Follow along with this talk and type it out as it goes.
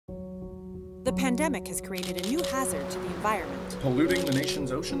The pandemic has created a new hazard to the environment, polluting the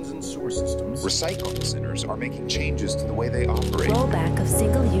nation's oceans and sewer systems. Recycling centers are making changes to the way they operate. Rollback of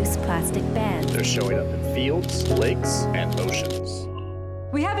single-use plastic bans. They're showing up in fields, lakes, and oceans.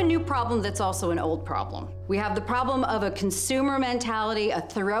 We have a new problem that's also an old problem. We have the problem of a consumer mentality, a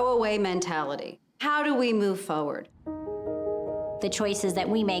throwaway mentality. How do we move forward? The choices that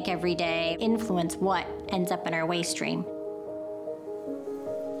we make every day influence what ends up in our waste stream.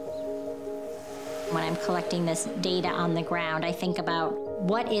 When I'm collecting this data on the ground, I think about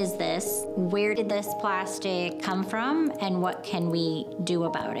what is this, where did this plastic come from, and what can we do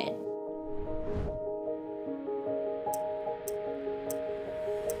about it?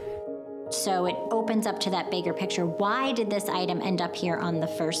 So it opens up to that bigger picture. Why did this item end up here on the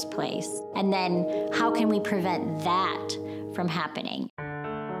first place? And then how can we prevent that from happening?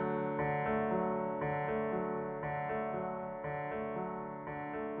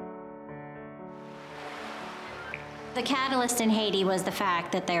 The catalyst in Haiti was the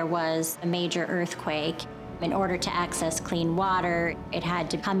fact that there was a major earthquake. In order to access clean water, it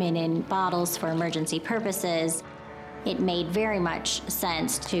had to come in bottles for emergency purposes. It made very much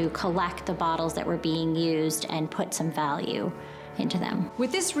sense to collect the bottles that were being used and put some value into them.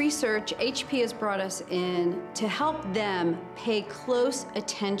 With this research, HP has brought us in to help them pay close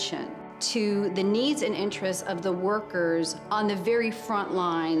attention to the needs and interests of the workers on the very front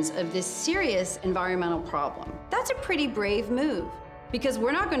lines of this serious environmental problem. That's a pretty brave move, because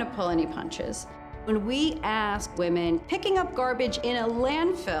we're not going to pull any punches. When we asked women picking up garbage in a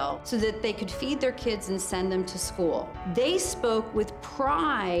landfill so that they could feed their kids and send them to school, they spoke with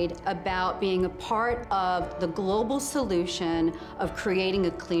pride about being a part of the global solution of creating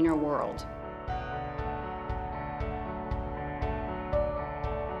a cleaner world.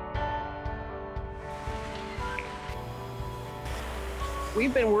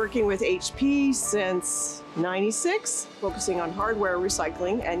 We've been working with HP since '96, focusing on hardware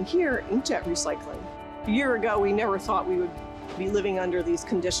recycling and here, inkjet recycling. A year ago, we never thought we would be living under these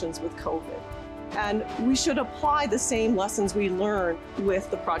conditions with COVID. And we should apply the same lessons we learned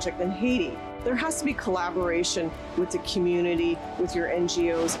with the project in Haiti. There has to be collaboration with the community, with your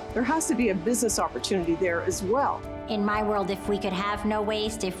NGOs. There has to be a business opportunity there as well. In my world, if we could have no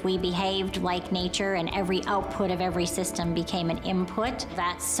waste, if we behaved like nature and every output of every system became an input,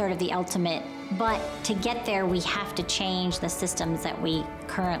 that's sort of the ultimate. But to get there, we have to change the systems that we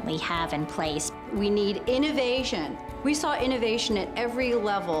currently have in place. We need innovation. We saw innovation at every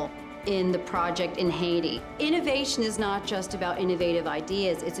level in the project in Haiti. Innovation is not just about innovative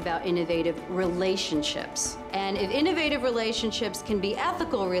ideas, it's about innovative relationships. And if innovative relationships can be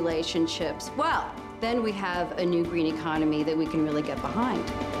ethical relationships, well, then we have a new green economy that we can really get behind.